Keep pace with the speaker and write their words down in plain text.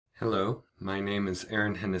Hello, my name is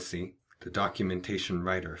Aaron Hennessy, the documentation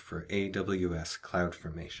writer for AWS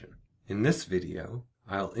CloudFormation. In this video,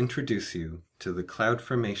 I'll introduce you to the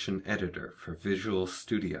CloudFormation editor for Visual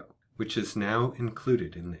Studio, which is now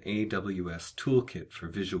included in the AWS Toolkit for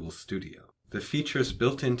Visual Studio. The features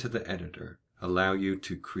built into the editor allow you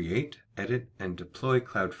to create, edit, and deploy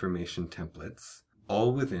CloudFormation templates,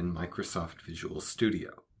 all within Microsoft Visual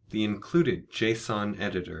Studio. The included JSON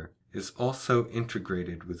editor is also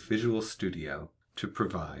integrated with Visual Studio to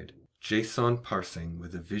provide JSON parsing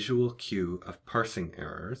with a visual cue of parsing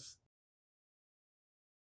errors,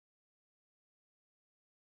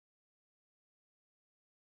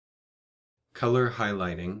 color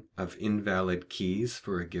highlighting of invalid keys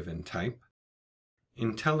for a given type,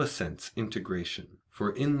 IntelliSense integration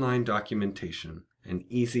for inline documentation and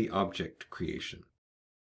easy object creation,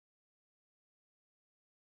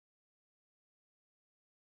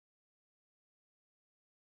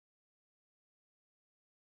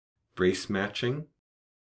 brace matching,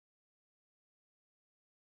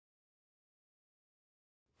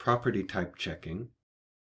 property type checking,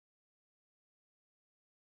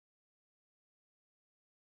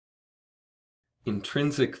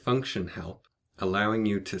 intrinsic function help, allowing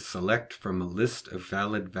you to select from a list of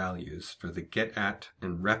valid values for the getAt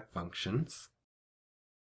and rep functions,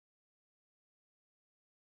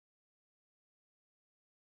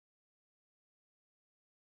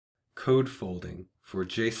 code folding for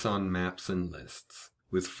JSON maps and lists,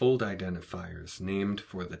 with fold identifiers named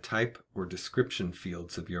for the type or description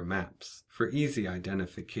fields of your maps for easy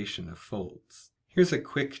identification of folds. Here's a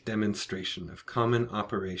quick demonstration of common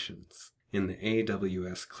operations in the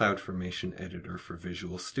AWS CloudFormation editor for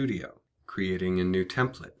Visual Studio. Creating a new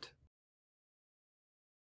template,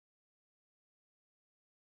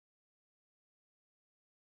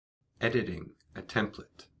 editing a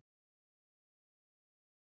template,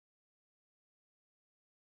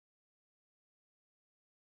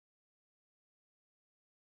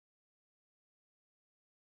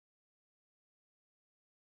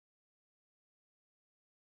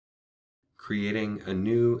 creating a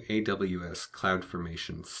new AWS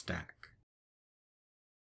CloudFormation stack,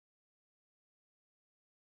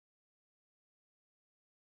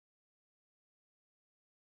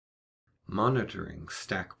 monitoring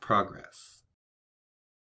stack progress,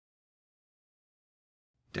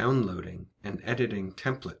 downloading and editing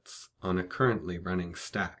templates on a currently running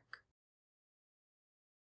stack,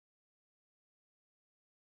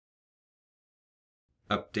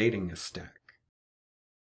 updating a stack,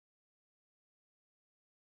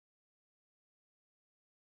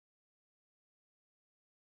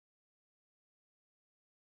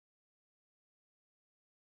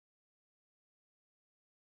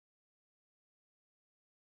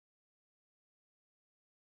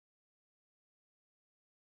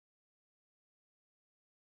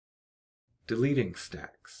 deleting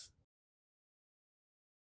stacks,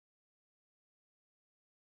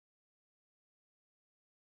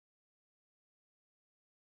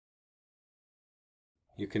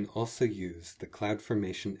 you can also use the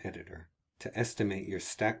CloudFormation editor to estimate your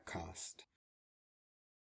stack cost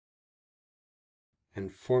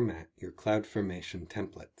and format your CloudFormation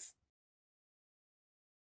templates.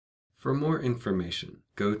 For more information,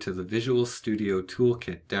 go to the Visual Studio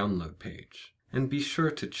Toolkit download page, and be sure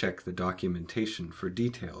to check the documentation for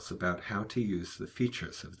details about how to use the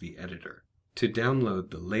features of the editor. To download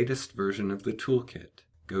the latest version of the toolkit,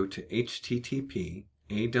 go to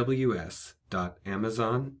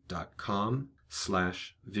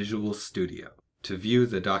http://aws.amazon.com/Visual Studio. To view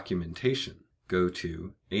the documentation, go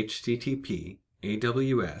to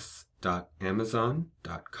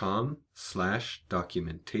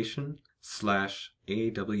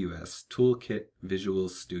http://aws.amazon.com/documentation/AWS Toolkit Visual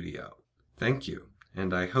Studio. Thank you,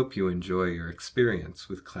 and I hope you enjoy your experience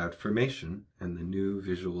with CloudFormation and the new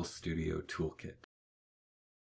Visual Studio Toolkit.